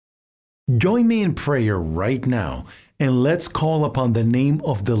Join me in prayer right now, and let's call upon the name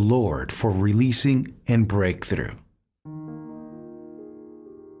of the Lord for releasing and breakthrough.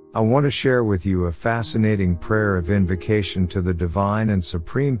 I want to share with you a fascinating prayer of invocation to the divine and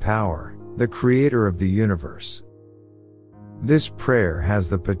supreme power, the creator of the universe. This prayer has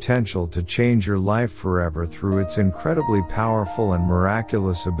the potential to change your life forever through its incredibly powerful and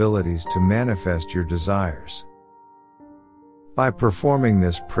miraculous abilities to manifest your desires. By performing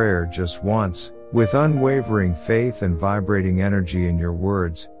this prayer just once, with unwavering faith and vibrating energy in your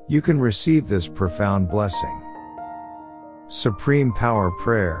words, you can receive this profound blessing. Supreme Power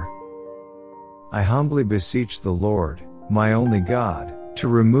Prayer. I humbly beseech the Lord, my only God, to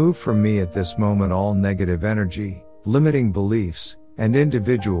remove from me at this moment all negative energy, limiting beliefs, and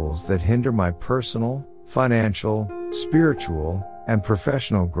individuals that hinder my personal, financial, spiritual, and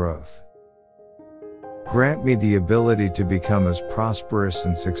professional growth. Grant me the ability to become as prosperous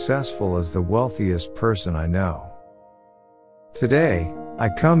and successful as the wealthiest person I know. Today, I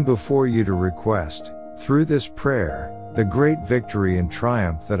come before you to request, through this prayer, the great victory and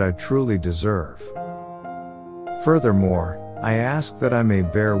triumph that I truly deserve. Furthermore, I ask that I may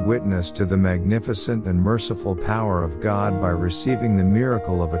bear witness to the magnificent and merciful power of God by receiving the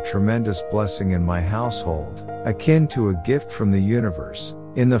miracle of a tremendous blessing in my household, akin to a gift from the universe,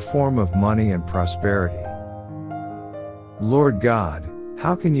 in the form of money and prosperity. Lord God,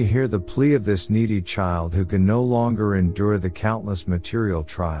 how can you hear the plea of this needy child who can no longer endure the countless material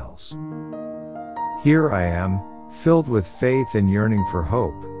trials? Here I am, filled with faith and yearning for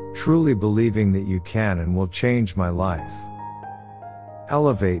hope, truly believing that you can and will change my life.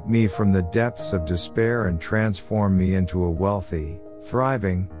 Elevate me from the depths of despair and transform me into a wealthy,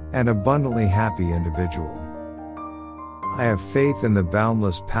 thriving, and abundantly happy individual. I have faith in the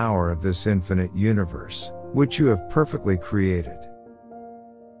boundless power of this infinite universe, which you have perfectly created.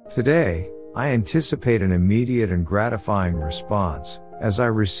 Today, I anticipate an immediate and gratifying response, as I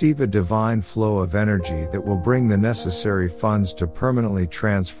receive a divine flow of energy that will bring the necessary funds to permanently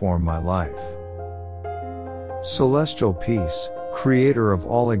transform my life. Celestial peace, creator of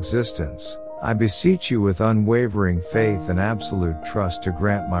all existence, I beseech you with unwavering faith and absolute trust to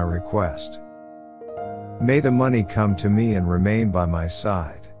grant my request. May the money come to me and remain by my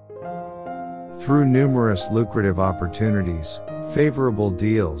side. Through numerous lucrative opportunities, favorable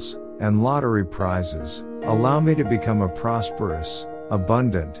deals, and lottery prizes, allow me to become a prosperous,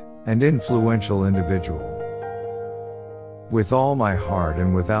 abundant, and influential individual. With all my heart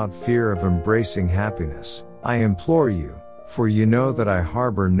and without fear of embracing happiness, I implore you, for you know that I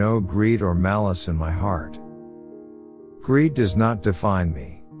harbor no greed or malice in my heart. Greed does not define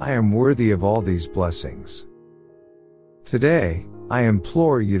me. I am worthy of all these blessings. Today, I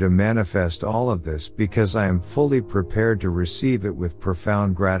implore you to manifest all of this because I am fully prepared to receive it with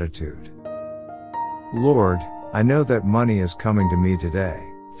profound gratitude. Lord, I know that money is coming to me today.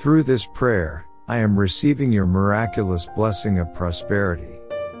 Through this prayer, I am receiving your miraculous blessing of prosperity.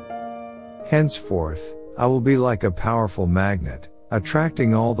 Henceforth, I will be like a powerful magnet,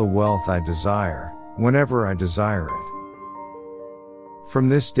 attracting all the wealth I desire, whenever I desire it. From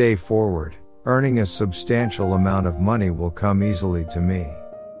this day forward, earning a substantial amount of money will come easily to me.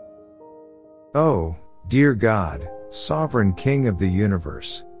 Oh, dear God, Sovereign King of the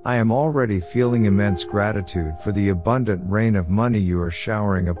universe, I am already feeling immense gratitude for the abundant rain of money you are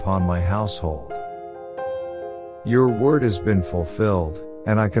showering upon my household. Your word has been fulfilled,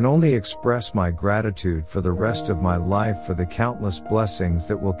 and I can only express my gratitude for the rest of my life for the countless blessings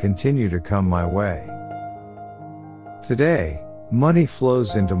that will continue to come my way. Today, money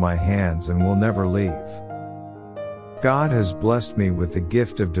flows into my hands and will never leave. God has blessed me with the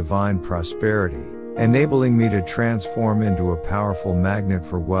gift of divine prosperity, enabling me to transform into a powerful magnet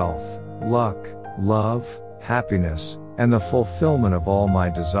for wealth, luck, love, happiness, and the fulfillment of all my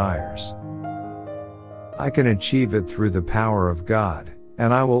desires. I can achieve it through the power of God,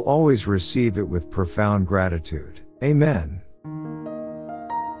 and I will always receive it with profound gratitude. Amen.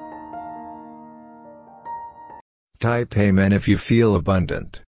 Type Amen if you feel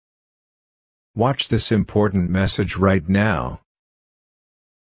abundant. Watch this important message right now.